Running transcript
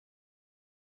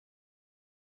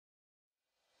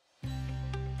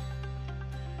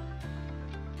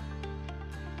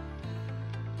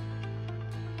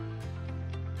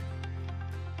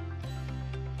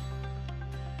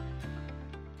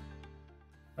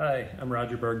Hi, I'm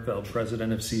Roger Bergfeld,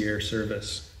 President of C-Aire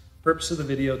Service. The purpose of the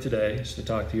video today is to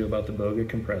talk to you about the BOGE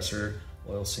compressor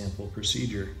oil sample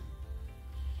procedure.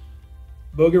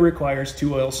 BOGE requires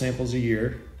 2 oil samples a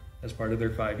year as part of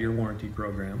their 5-year warranty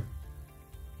program.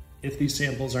 If these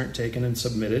samples aren't taken and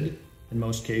submitted, in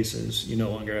most cases, you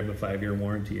no longer have a 5-year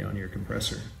warranty on your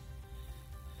compressor.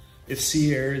 If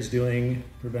C-Aire is doing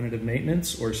preventative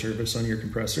maintenance or service on your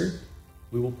compressor,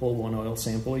 we will pull 1 oil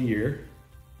sample a year.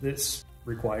 This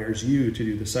requires you to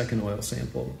do the second oil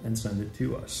sample and send it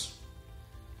to us.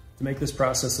 To make this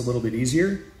process a little bit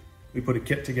easier, we put a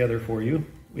kit together for you.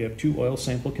 We have 2 oil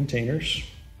sample containers,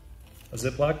 a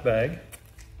Ziploc bag,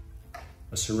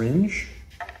 a syringe,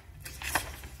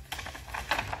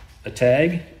 a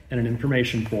tag and an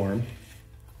information form,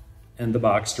 and the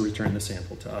box to return the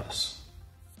sample to us.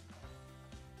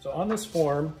 So on this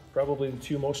form, probably the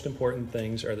 2 most important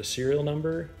things are the serial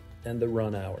number and the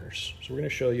run hours. So we're going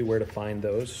to show you where to find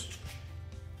those.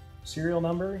 Serial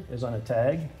number is on a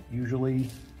tag, usually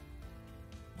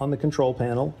on the control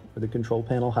panel or the control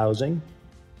panel housing.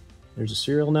 There's a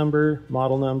serial number,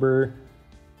 model number,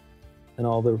 and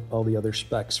all the other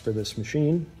specs for this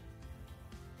machine.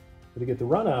 To get the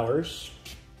run hours,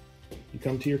 you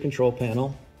come to your control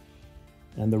panel,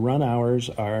 and the run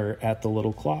hours are at the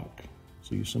little clock.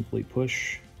 So you simply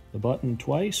push the button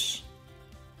twice,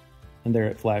 and there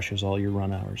it flashes all your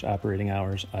run hours, operating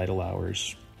hours, idle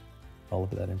hours, all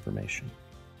of that information.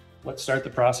 Let's start the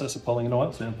process of pulling an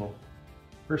oil sample.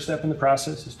 First step in the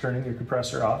process is turning your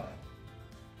compressor off.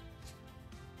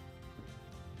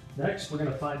 Next, we're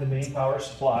going to find the main power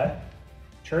supply,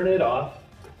 turn it off,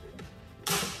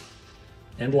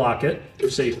 and lock it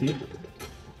for safety.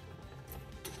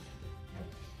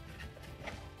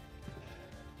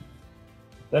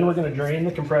 Then we're going to drain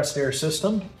the compressed air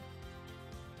system.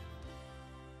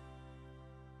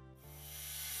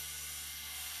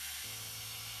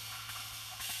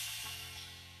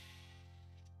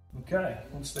 Okay,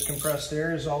 once the compressed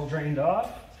air is all drained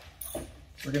off,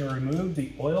 we're going to remove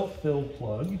the oil fill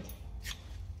plug.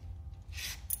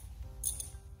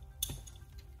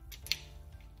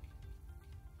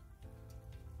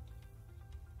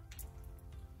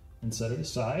 And set it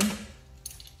aside.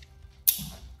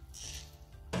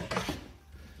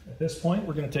 At this point,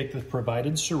 we're going to take the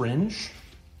provided syringe,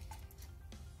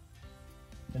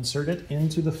 insert it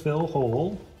into the fill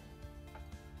hole,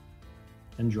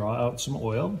 and draw out some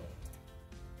oil.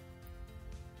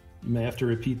 You may have to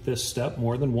repeat this step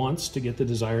more than once to get the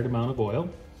desired amount of oil.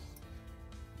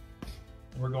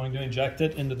 And we're going to inject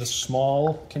it into the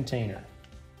small container.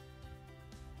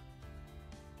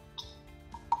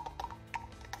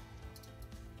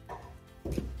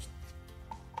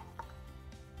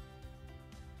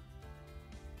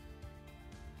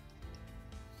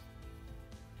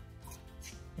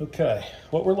 Okay,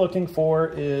 what we're looking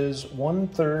for is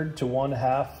 1/3 to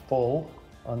 1/2 full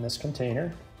on this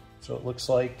container. So it looks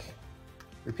like,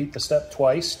 repeat the step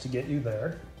twice to get you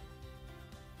there.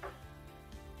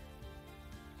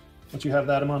 Once you have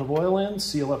that amount of oil in,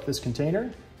 seal up this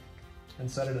container and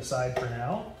set it aside for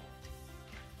now.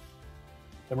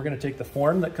 Then we're going to take the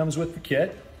form that comes with the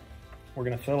kit. We're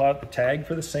going to fill out the tag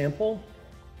for the sample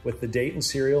with the date and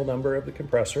serial number of the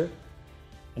compressor,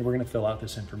 and we're going to fill out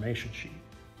this information sheet.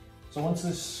 So once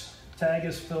this tag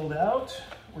is filled out,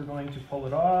 we're going to pull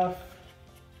it off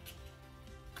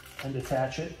and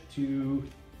attach it to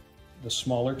the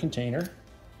smaller container.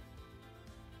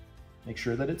 Make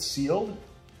sure that it's sealed.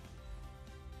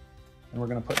 And we're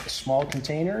going to put the small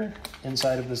container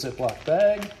inside of the Ziploc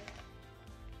bag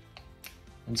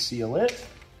and seal it.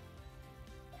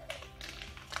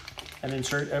 And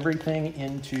insert everything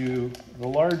into the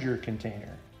larger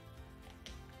container.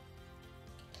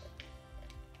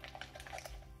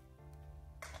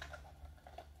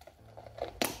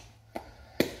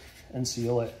 And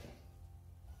seal it.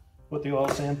 Put the oil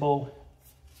sample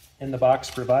in the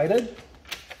box provided.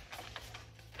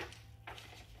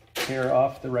 Tear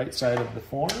off the right side of the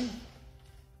form.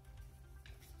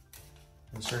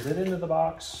 Insert it into the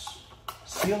box,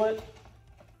 seal it,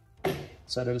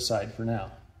 set it aside for now.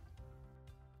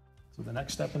 So the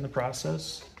next step in the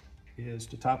process is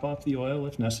to top off the oil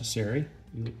if necessary.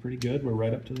 You look pretty good, we're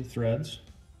right up to the threads.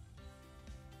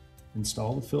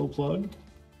 Install the fill plug.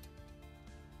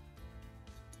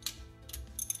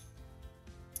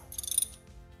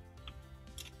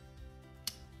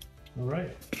 All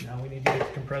right, now we need to get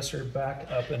the compressor back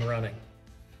up and running.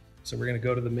 So we're going to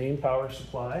go to the main power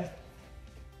supply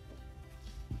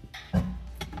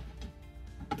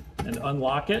and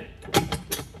unlock it. Turn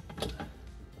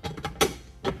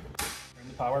the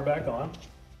power back on.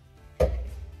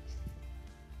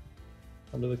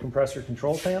 Under the compressor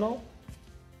control panel,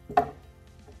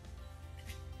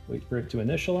 wait for it to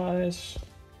initialize,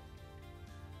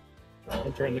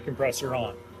 and turn the compressor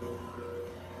on.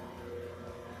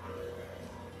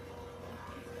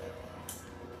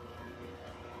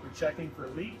 We're checking for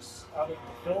leaks out of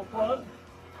the fill plug.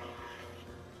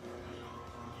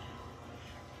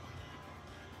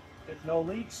 If no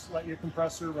leaks, let your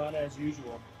compressor run as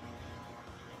usual.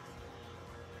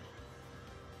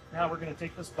 Now we're going to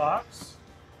take this box,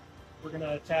 we're going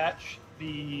to attach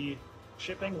the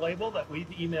shipping label that we've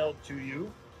emailed to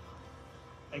you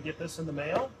and get this in the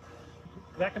mail.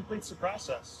 That completes the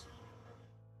process.